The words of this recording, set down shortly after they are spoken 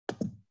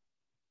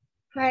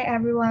Hi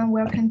everyone,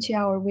 welcome to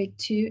our week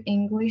 2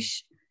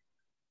 English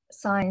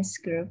science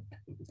group.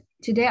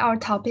 Today our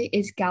topic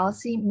is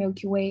galaxy,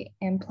 Milky Way,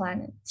 and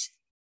planets.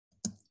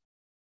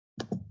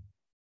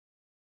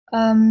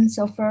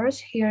 So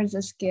first, here's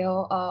a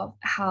scale of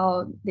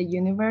how the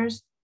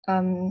universe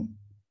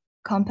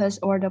compass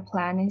or the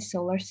planet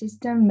solar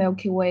system,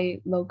 Milky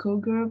Way local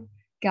group,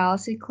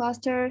 galaxy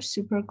cluster,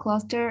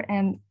 supercluster,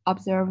 and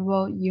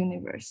observable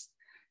universe.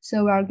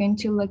 So we are going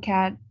to look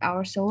at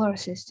our solar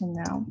system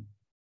now.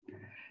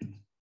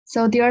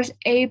 So there's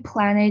 8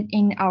 planets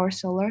in our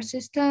solar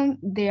system.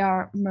 They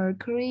are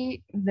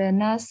Mercury,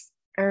 Venus,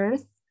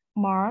 Earth,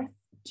 Mars,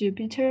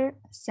 Jupiter,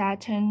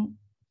 Saturn,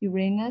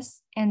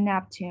 Uranus, and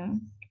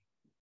Neptune.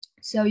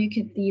 So you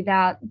can see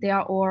that they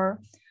are all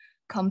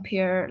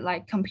compared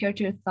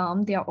to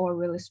thumb, they are all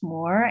really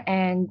small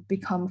and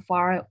become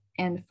far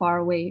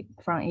away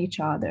from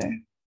each other.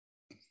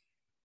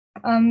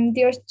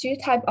 There's 2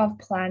 types of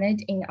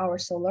planet in our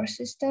solar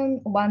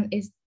system. One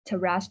is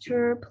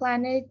terrestrial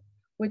planet,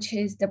 which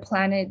is the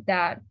planet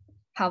that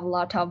have a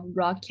lot of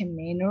rock and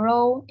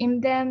mineral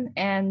in them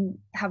and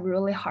have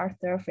really hard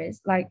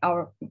surface like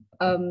our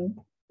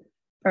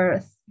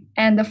Earth.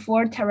 And the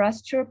 4th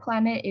terrestrial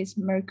planet is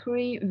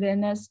Mercury,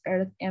 Venus,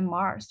 Earth, and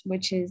Mars,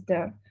 which is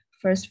the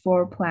first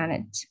 4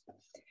 planets.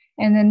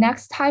 And the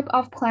next type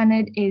of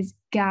planet is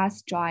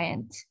gas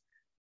giant,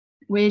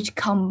 which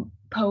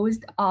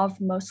composed of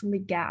mostly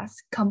gas.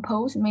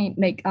 Composed may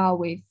make out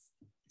with,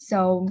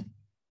 so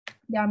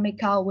they are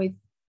made out with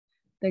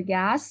the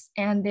gas,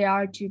 and they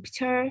are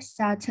Jupiter,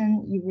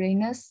 Saturn,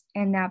 Uranus,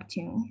 and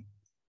Neptune.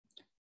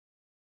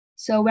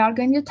 So we are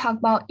going to talk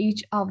about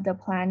each of the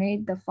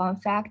planet, the fun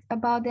fact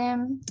about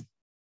them.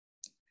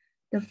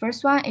 The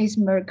first one is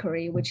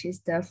Mercury, which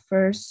is the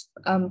first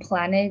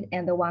planet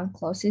and the one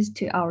closest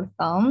to our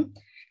thumb.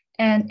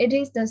 And it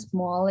is the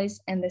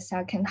smallest and the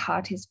second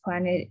hottest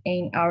planet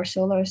in our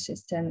solar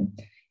system.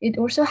 It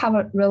also have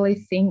a really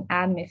thin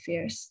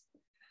atmosphere.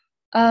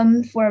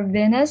 For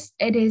Venus,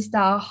 it is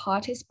the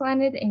hottest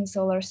planet in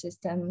solar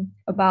system,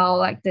 about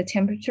like the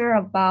temperature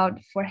about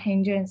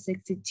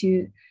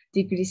 462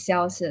 degrees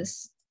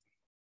Celsius.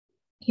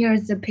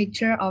 Here's a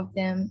picture of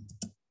them.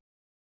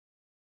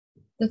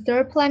 The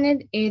third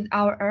planet is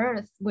our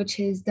Earth, which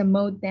is the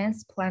most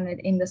dense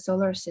planet in the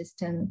solar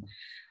system.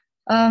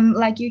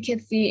 Like you can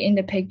see in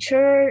the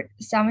picture,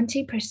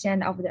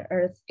 70% of the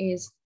Earth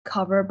is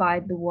covered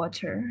by the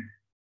water.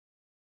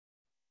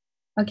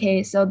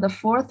 Okay, so the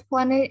 4th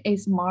planet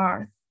is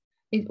Mars.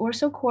 It's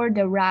also called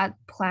the red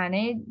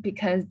planet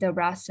because the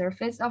red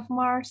surface of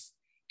Mars,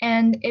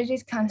 and it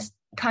is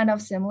kind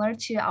of similar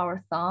to our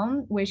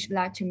thumb, which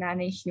led to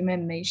many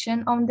human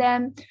mission on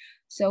them.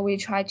 So we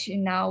try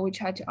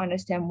to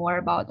understand more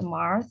about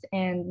Mars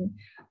and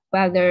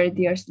whether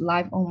there's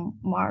life on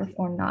Mars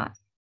or not.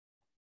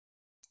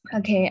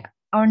 Okay,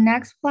 our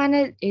next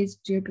planet is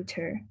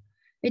Jupiter.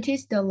 It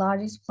is the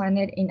largest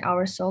planet in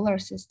our solar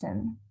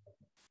system.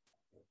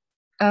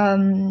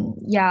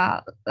 Yeah,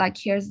 like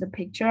here's the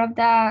picture of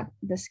that,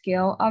 the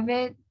scale of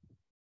it.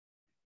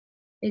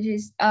 It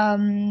is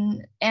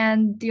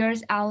and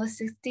there's our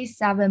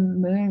 67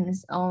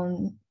 moons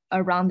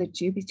around the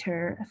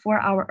Jupiter. For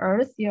our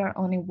Earth, there are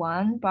only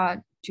 1, but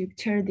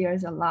Jupiter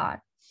there's a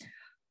lot.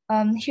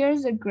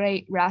 Here's a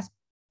great red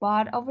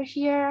spot over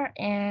here,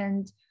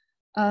 and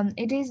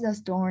it is a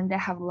storm that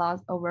have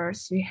lasted over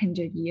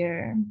 300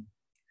 years.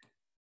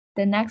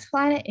 The next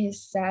planet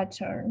is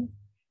Saturn.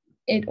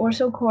 It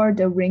also called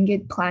the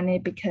ringed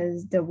planet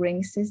because the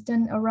ring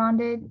system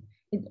around it.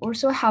 It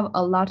also have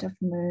a lot of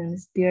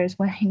moons. There's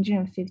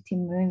 150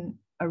 moons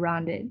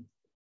around it.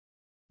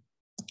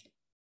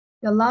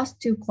 The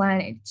last 2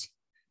 planets,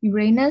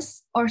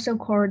 Uranus, also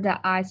called the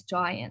ice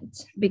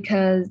giant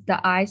because the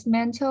ice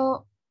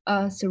mantle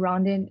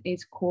surrounding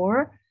its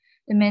core.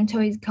 The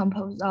mantle is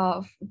composed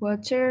of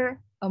water,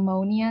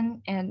 ammonia,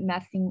 and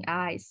methane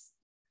ice.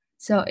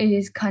 So it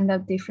is kind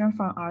of different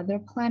from other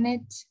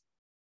planets.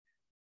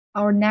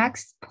 Our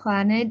next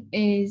planet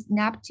is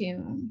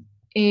Neptune.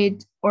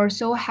 It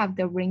also have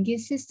the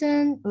ringed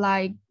system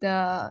like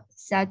the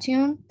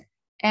Saturn,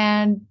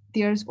 and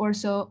there's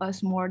also a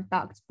small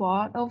dark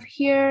spot over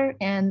here,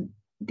 and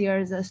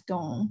there's a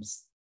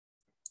storms.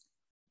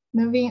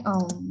 Moving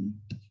on.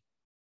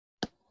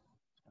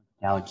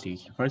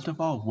 Galaxies. First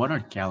of all, what are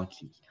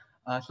galaxies?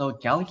 So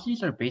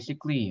galaxies are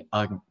basically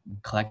a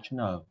collection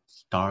of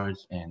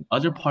stars and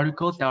other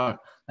particles that are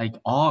like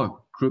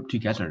all grouped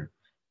together,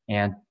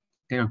 and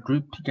they are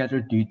grouped together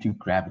due to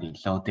gravity.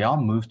 So they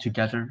all move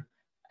together.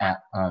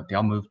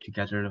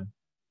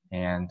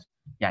 And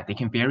yeah, they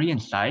can vary in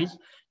size.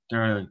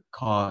 They're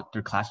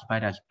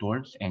classified as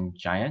dwarfs and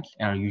giants,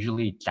 and are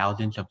usually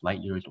thousands of light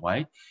years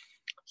wide.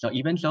 So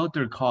even though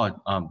they're called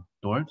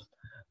dwarfs,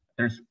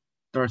 there's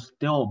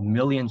still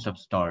millions of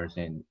stars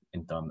in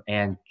them,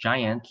 and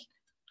giant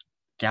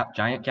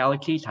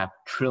galaxies have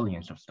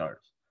trillions of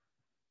stars.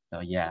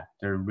 So yeah,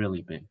 they're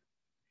really big.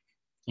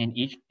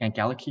 And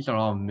galaxies are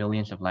all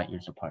millions of light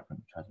years apart from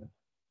each other.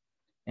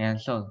 And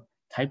so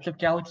types of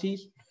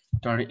galaxies,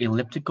 There are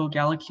elliptical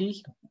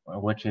galaxies,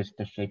 which is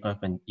the shape of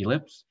an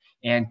ellipse,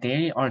 and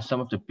they are some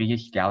of the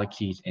biggest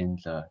galaxies in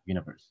the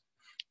universe.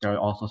 There are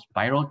also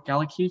spiral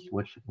galaxies,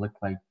 which look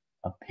like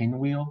a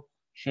pinwheel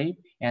shape,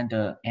 and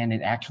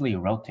it actually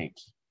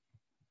rotates.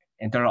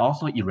 And there are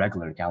also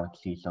irregular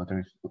galaxies, so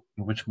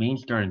which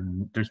means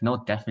there's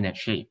no definite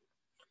shape.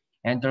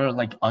 And there are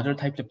like other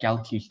types of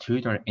galaxies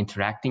too. There are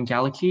interacting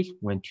galaxies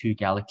when two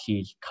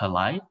galaxies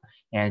collide,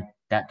 and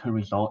that could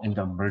result in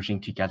them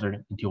merging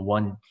together into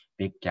one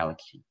big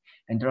galaxy.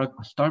 And there are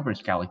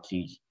starburst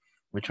galaxies,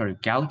 which are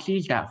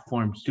galaxies that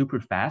form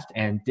super fast,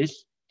 and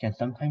this can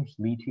sometimes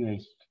lead to a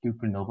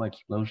supernova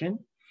explosion,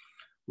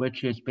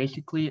 which is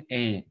basically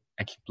a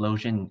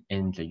explosion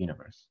in the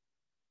universe.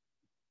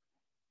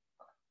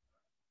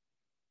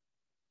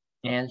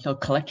 And so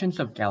collections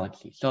of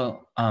galaxies.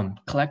 So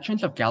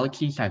collections of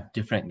galaxies have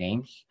different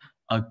names.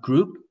 A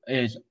group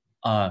is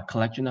a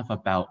collection of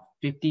about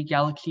 50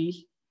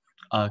 galaxies.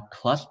 A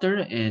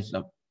cluster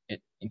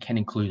it can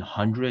include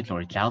hundreds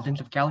or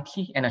thousands of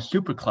galaxies. And a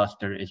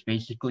supercluster is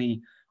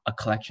basically a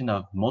collection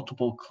of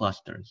multiple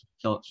clusters.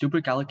 So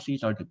super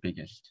galaxies are the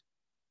biggest.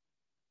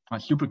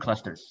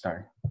 Superclusters,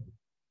 sorry.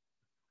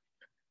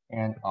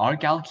 And our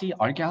galaxy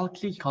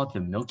is called the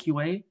Milky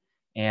Way,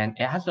 and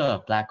it has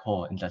a black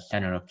hole in the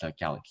center of the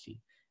galaxy.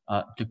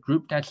 The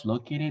group that's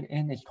located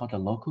in is called the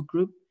local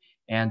group,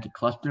 and the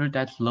cluster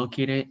that's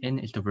located in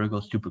is the Virgo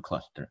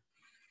supercluster.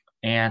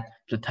 And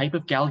the type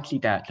of galaxy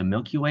that the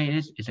Milky Way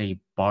is a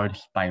barred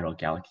spiral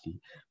galaxy,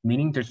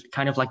 meaning there's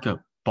kind of like a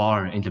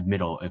bar in the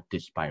middle of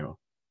this spiral.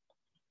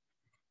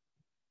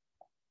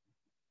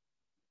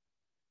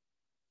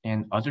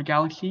 And other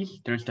galaxies,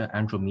 there's the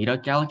Andromeda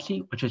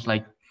galaxy, which is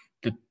like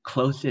the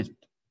closest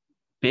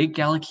big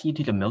galaxy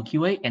to the Milky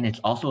Way, and it's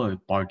also a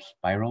barred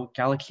spiral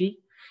galaxy.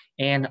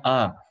 And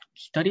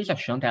studies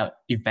have shown that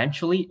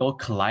eventually it will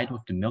collide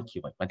with the Milky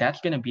Way, but that's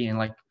going to be in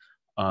like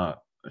a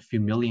few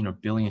million or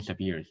billions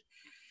of years.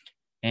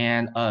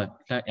 And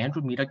the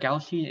Andromeda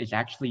galaxy is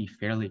actually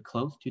fairly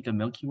close to the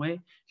Milky Way.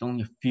 It's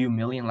only a few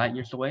million light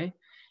years away,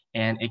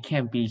 and it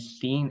can be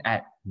seen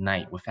at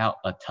night without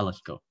a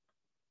telescope.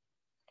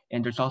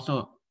 And there's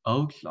also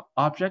Oeg's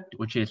object,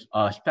 which is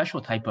a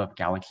special type of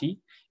galaxy.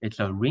 It's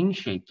a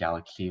ring-shaped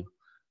galaxy.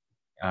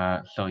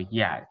 So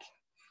yeah,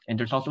 and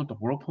there's also the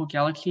Whirlpool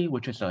galaxy,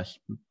 which is a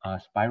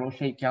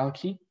spiral-shaped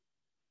galaxy.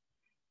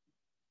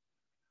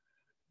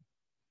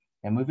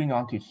 And moving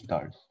on to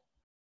stars.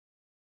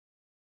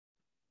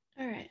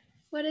 All right,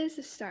 what is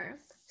a star?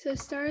 So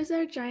stars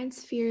are giant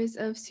spheres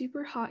of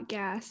super hot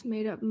gas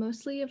made up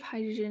mostly of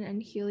hydrogen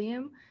and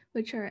helium,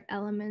 which are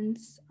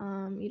elements.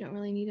 You don't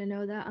really need to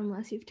know that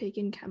unless you've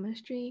taken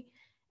chemistry.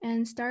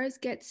 And stars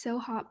get so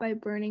hot by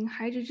burning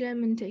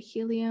hydrogen into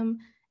helium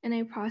in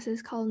a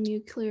process called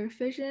nuclear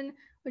fission,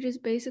 which is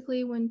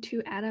basically when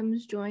two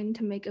atoms join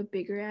to make a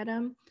bigger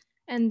atom.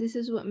 And this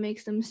is what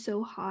makes them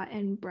so hot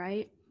and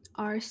bright.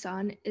 Our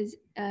sun is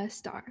a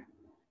star.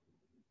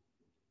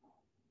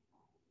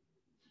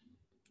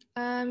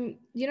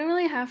 You don't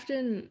really have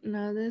to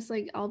know this.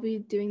 Like, I'll be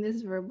doing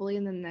this verbally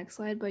in the next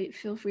slide, but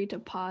feel free to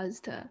pause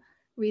to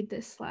read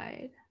this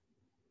slide.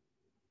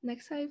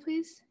 Next slide,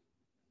 please.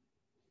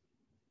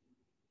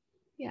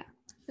 Yeah.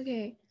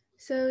 Okay.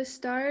 So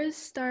stars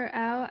start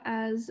out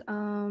as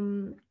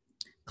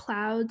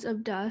clouds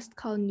of dust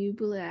called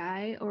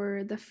nebulae,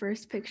 or the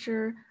first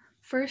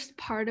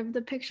part of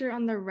the picture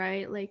on the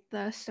right, like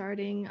the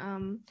starting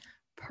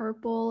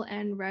purple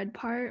and red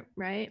part,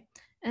 right?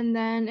 And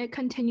then it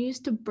continues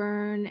to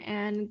burn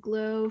and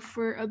glow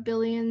for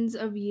billions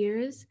of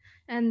years.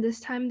 And this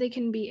time they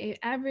can be an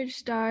average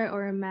star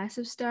or a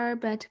massive star,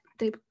 but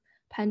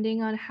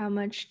depending on how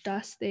much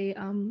dust they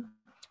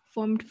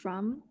formed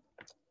from.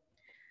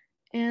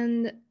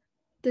 And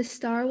the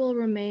star will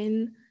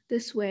remain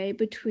this way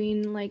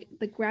between, like,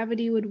 the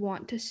gravity would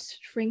want to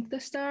shrink the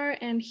star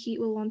and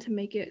heat will want to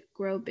make it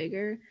grow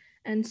bigger.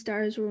 And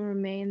stars will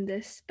remain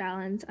this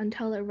balance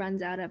until it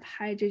runs out of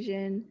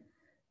hydrogen.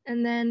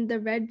 And then the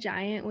red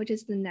giant, which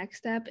is the next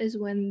step, is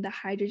when the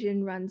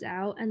hydrogen runs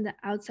out and the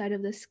outside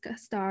of the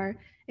star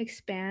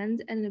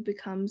expands and it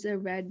becomes a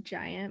red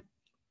giant.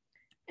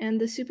 And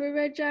the super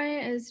red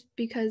giant is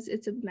because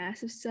it's a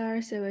massive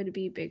star, so it'd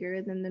be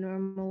bigger than the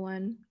normal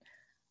one.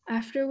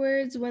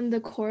 Afterwards, when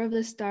the core of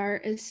the star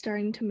is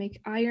starting to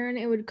make iron,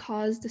 it would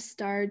cause the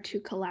star to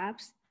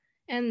collapse.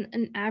 And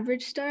an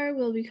average star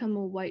will become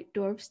a white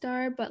dwarf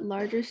star, but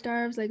larger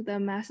stars, like the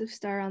massive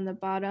star on the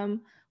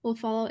bottom, will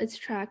follow its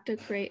track to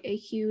create a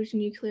huge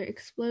nuclear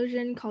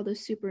explosion called a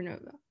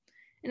supernova.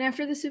 And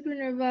after the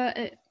supernova,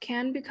 it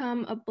can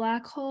become a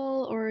black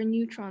hole or a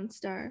neutron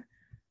star.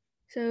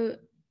 So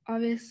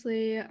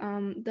obviously,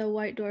 the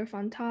white dwarf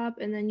on top,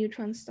 and then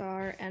neutron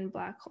star and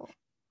black hole.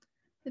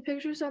 The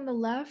pictures on the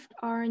left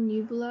are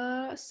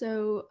nebula,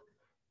 so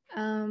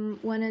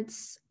when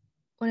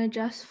it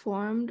just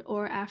formed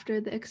or after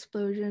the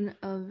explosion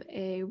of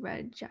a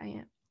red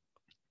giant.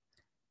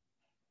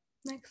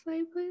 Next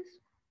slide, please.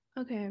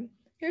 Okay,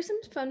 here's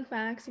some fun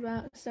facts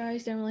about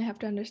stars. You don't really have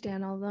to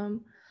understand all of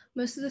them.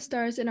 Most of the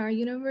stars in our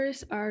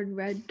universe are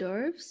red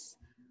dwarfs.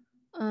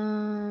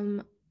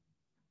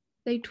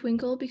 They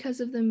twinkle because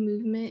of the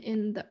movement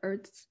in the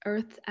Earth's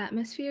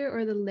atmosphere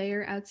or the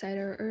layer outside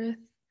our Earth.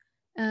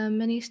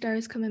 Many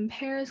stars come in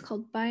pairs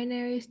called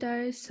binary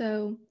stars.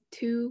 So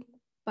two,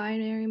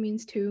 binary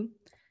means two.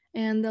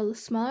 And the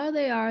smaller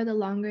they are, the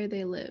longer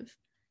they live.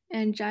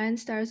 And giant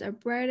stars are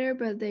brighter,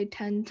 but they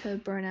tend to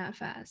burn out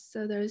fast.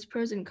 So there's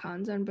pros and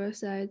cons on both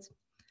sides.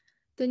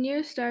 The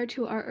nearest star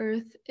to our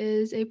Earth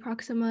is a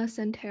Proxima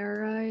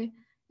Centauri.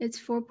 It's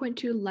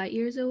 4.2 light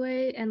years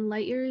away, and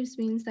light years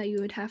means that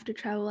you would have to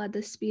travel at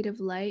the speed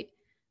of light,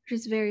 which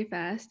is very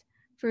fast,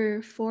 for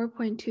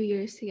 4.2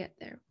 years to get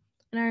there.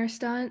 And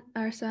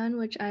our sun,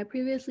 which I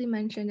previously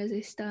mentioned as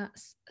a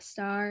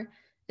star,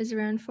 is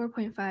around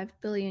 4.5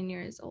 billion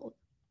years old.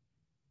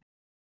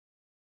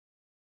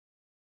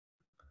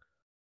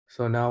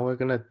 So now we're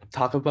gonna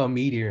talk about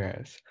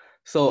meteors.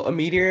 So a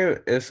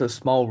meteor is a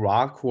small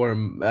rock or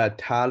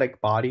metallic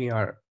body in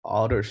our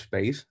outer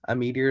space. And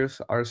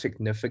meteors are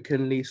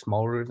significantly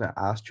smaller than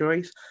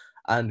asteroids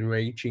and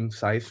range in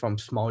size from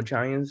small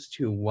giants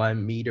to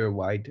 1 meter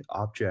wide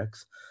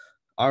objects.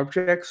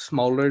 Objects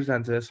smaller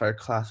than this are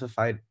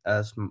classified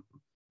as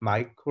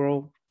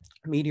micro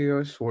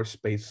meteors or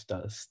space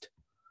dust.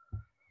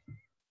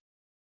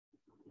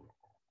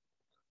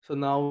 So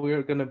now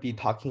we're going to be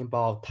talking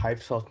about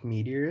types of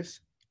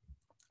meteors.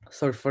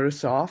 So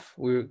first off,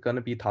 we're going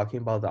to be talking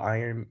about the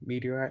iron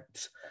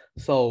meteorites.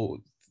 So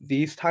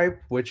these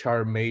type, which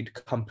are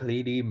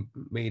completely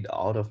made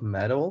out of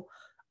metal,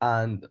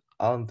 and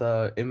on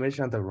the image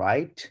on the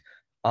right,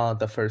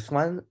 the first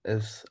one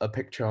is a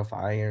picture of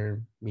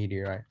iron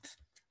meteorites.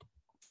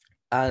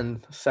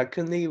 And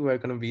secondly, we're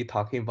going to be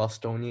talking about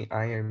stony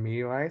iron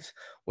meteorites,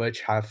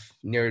 which have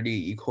nearly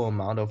equal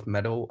amount of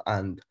metal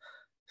and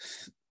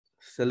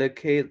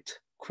silicate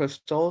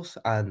crystals,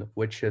 and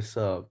which is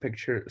a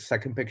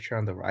second picture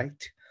on the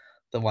right,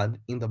 the one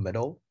in the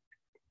middle.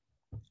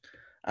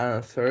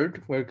 And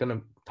third, we're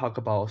gonna talk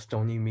about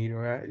stony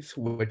meteorites,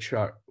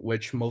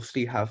 which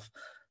mostly have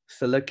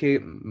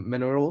silicate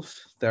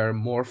minerals. They're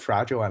more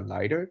fragile and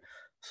lighter.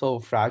 So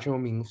fragile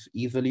means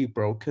easily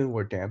broken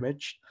or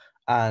damaged.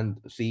 And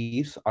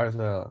these are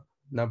the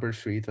number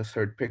 3, the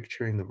third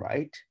picture in the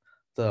right,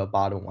 the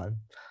bottom one.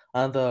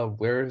 And the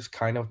rarest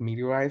kind of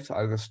meteorites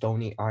are the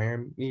stony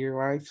iron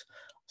meteorites.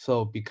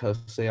 So because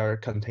they are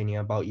containing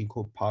about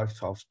equal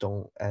parts of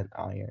stone and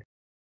iron.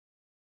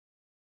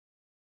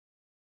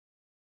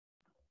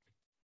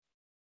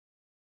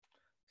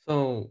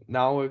 So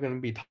now we're going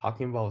to be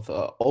talking about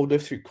the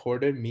oldest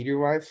recorded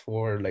meteorites,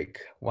 for like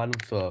one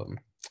of the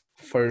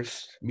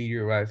first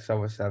meteorites that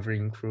was ever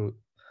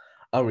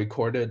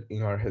recorded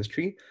in our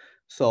history.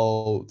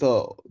 So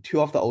the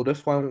two of the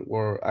oldest one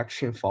were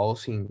action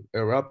falls in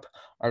Europe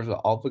are the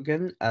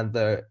Albagan and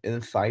the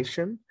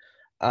Incision.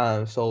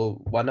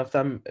 So one of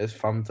them is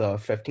from the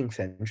 15th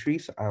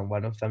centuries and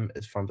one of them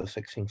is from the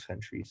 16th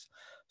centuries.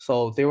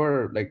 So they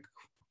were like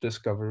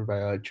discovered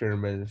by a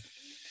German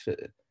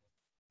physics.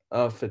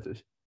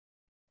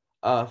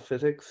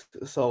 Physics.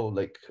 So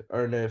like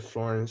Ernest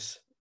Florence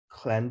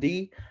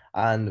Clandy,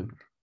 and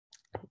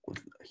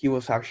he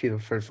was actually the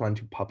first one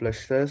to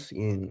publish this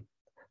in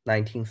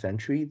 19th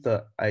century.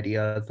 The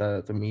idea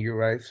that the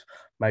meteorites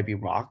might be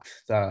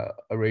rocks that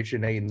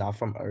originate not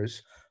from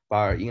Earth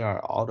but in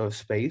our outer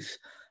space.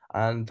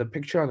 And the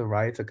picture on the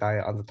right, the guy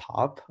on the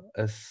top,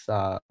 is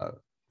the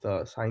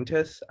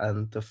scientist,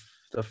 and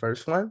the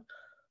first one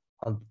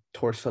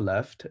towards the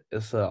left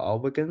is the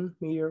Albagan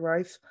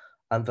meteorites,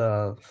 and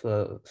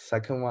the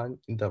second one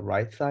in the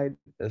right side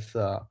is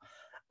the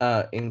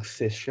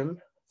Incision,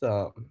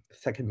 the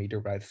second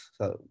meteorite,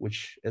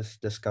 which is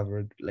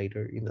discovered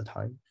later in the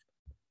time.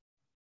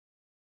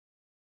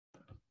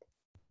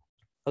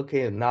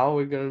 Okay, now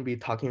we're going to be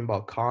talking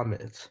about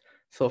comets.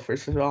 So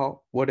first of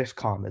all, what is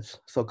comets?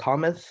 So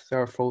comets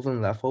are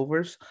frozen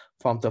leftovers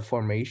from the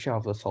formation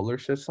of the solar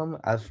system,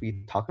 as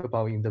we talked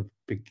about in the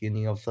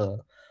beginning of the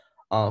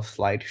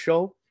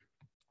slideshow.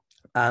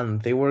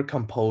 And they were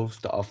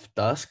composed of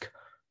dust,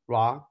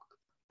 rock,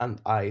 and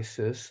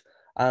ices,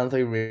 and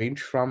they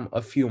range from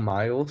a few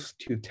miles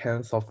to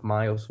tens of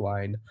miles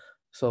wide.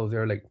 So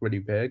they're like really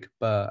big,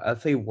 but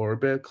as they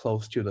orbit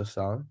close to the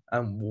sun,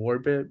 and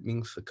orbit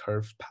means the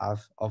curved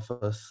path of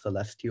a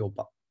celestial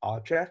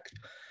object,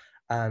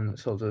 and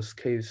so this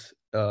case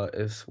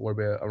is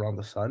orbit around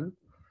the sun,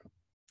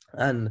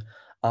 and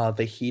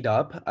they heat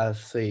up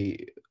as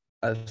they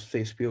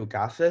spew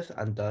gases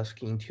and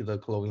dust into the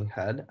glowing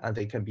head, and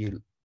they can be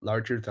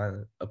larger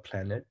than a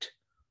planet.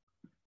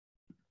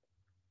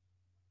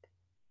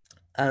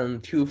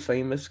 And two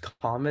famous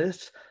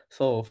comets.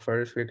 So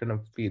first, we're going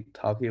to be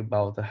talking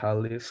about the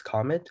Halley's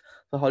Comet.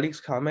 The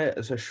Halley's Comet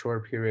is a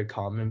short period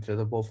comet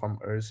visible from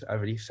Earth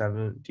every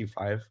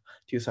 75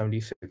 to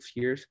 76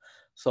 years.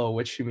 So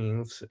which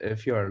means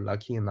if you're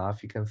lucky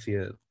enough, you can see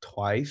it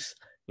twice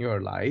in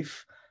your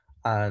life.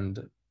 And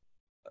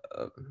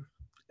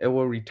it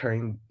will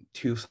return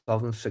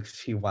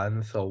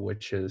 2061, so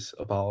which is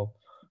about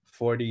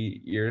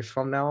 40 years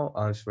from now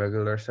on its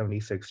regular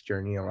 76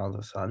 journey around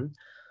the sun.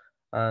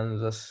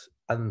 And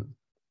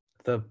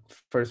the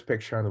first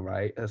picture on the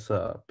right is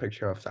a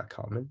picture of that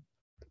comet.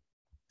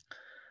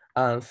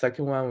 And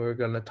second one, we're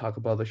gonna talk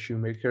about the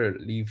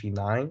Shoemaker-Levy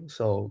 9.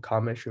 So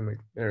comet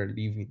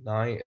Shoemaker-Levy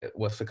 9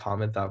 was the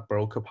comet that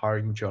broke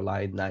apart in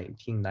July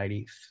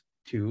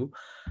 1992.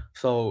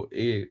 So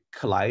it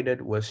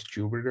collided with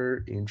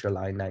Jupiter in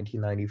July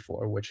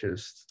 1994, which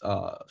is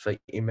the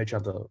image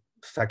on the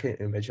second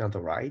image on the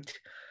right. As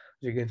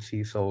you can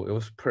see, so it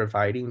was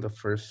providing the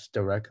first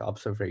direct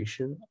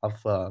observation of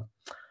a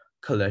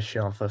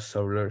collision of a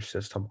solar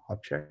system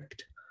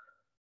object.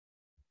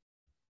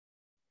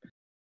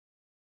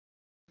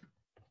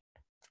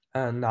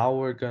 And now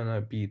we're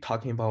gonna be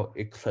talking about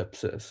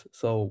eclipses.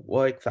 So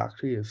what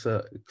exactly is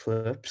an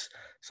eclipse?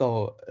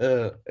 So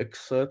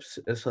eclipse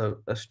is a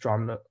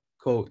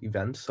astronomical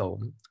event. So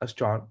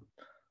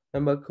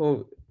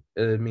astronomical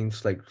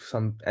means like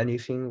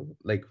anything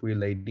like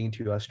relating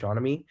to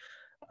astronomy,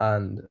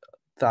 and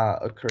that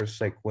occurs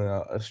like when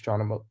an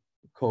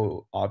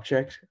astronomical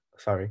object,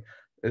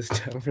 is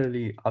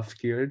temporarily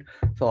obscured.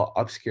 So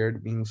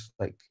obscured means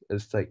like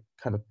it's like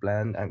kind of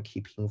bland and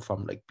keeping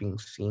from like being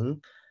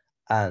seen.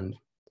 And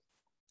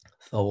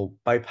so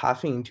by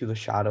passing into the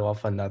shadow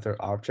of another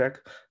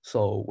object,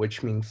 so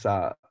which means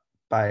that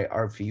by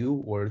our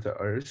view or the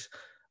Earth,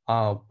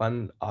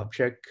 one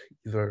object,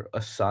 either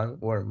a sun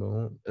or a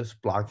moon, is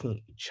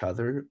blocking each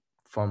other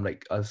from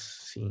like us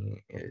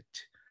seeing it.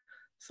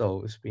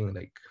 So it's being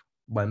like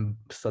one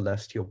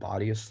celestial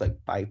body is like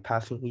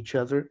bypassing each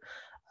other,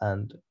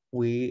 and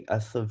we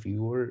as the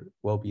viewer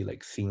will be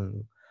like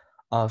seeing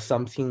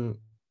something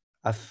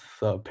as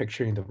the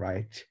picture in the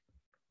right.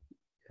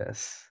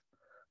 Yes.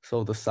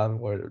 So the sun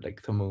or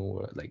like the moon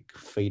will like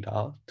fade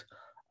out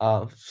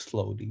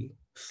slowly.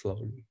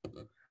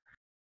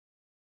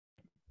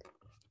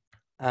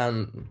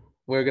 And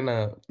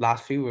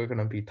lastly, we're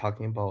gonna be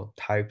talking about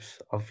types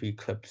of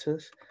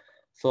eclipses.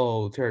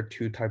 So there are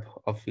two types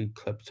of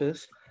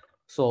eclipses.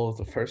 So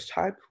the first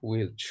type,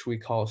 which we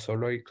call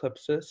solar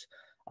eclipses,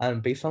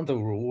 and based on the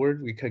rule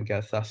word, we can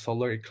guess that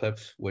solar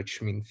eclipse,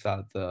 which means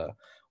that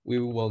we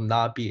will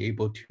not be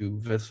able to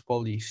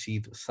visibly see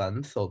the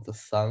sun. So the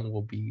sun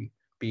will be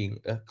being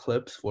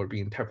eclipsed or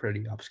being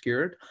temporarily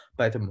obscured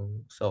by the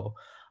moon. So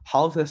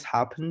how this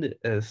happened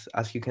is,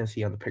 as you can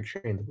see on the picture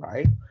in the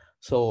right,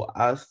 so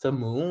as the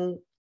moon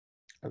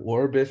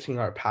orbits in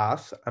our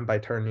path, and by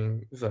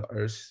turning the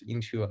Earth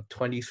into a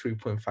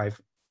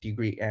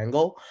 23.5-degree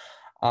angle,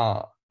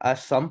 at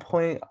some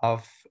point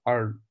of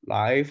our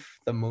life,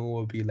 the moon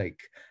will be like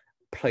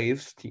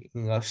placed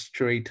in a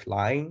straight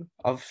line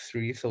of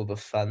three, so the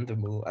sun, the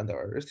moon, and the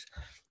Earth.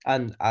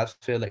 And as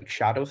it like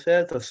shadows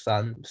it, the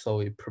sun,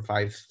 so it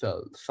provides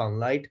the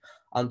sunlight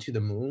onto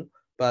the moon,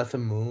 but as the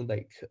moon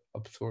like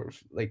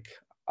absorbs like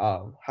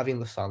having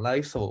the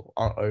sunlight, so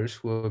on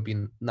Earth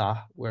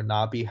we're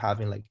not be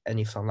having like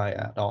any sunlight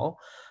at all.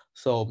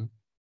 So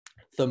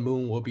the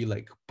moon will be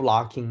like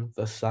blocking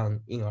the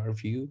sun in our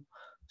view.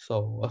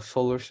 So a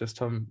solar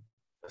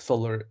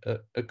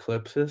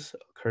eclipses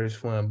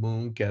occurs when a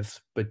moon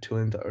gets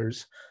between the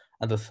Earth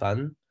and the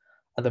sun,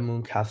 and the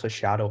moon casts a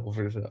shadow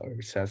over the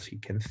Earth, as you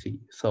can see.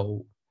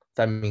 So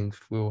that means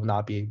we will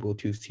not be able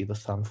to see the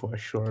sun for a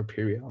short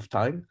period of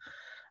time.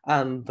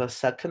 And the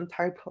second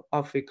type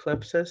of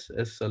eclipses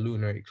is a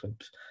lunar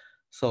eclipse.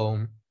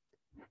 So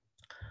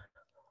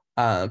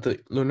the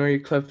lunar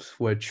eclipse,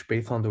 which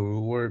based on the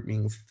rule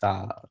means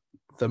that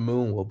the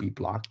moon will be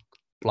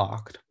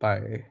blocked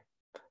by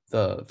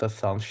the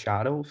sun's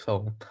shadow.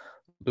 So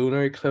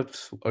lunar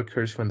eclipse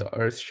occurs when the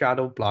Earth's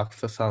shadow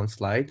blocks the sun's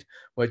light,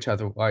 which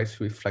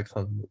otherwise reflects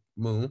on the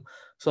moon.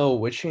 So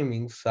which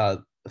means that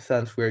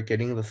since we're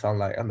getting the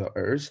sunlight on the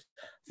Earth,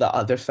 the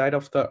other side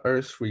of the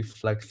Earth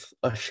reflects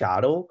a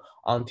shadow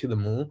onto the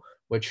moon,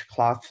 which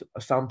clogs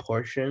some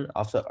portion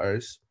of the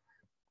Earth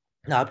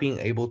not being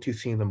able to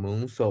see the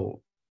moon,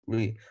 so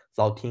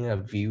resulting a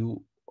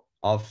view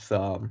of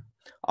the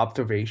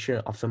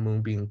observation of the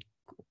moon being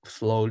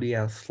slowly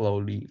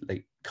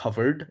like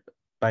covered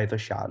by the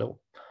shadow.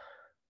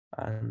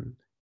 And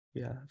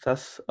yeah,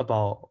 that's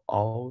about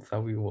all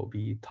that we will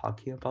be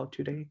talking about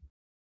today.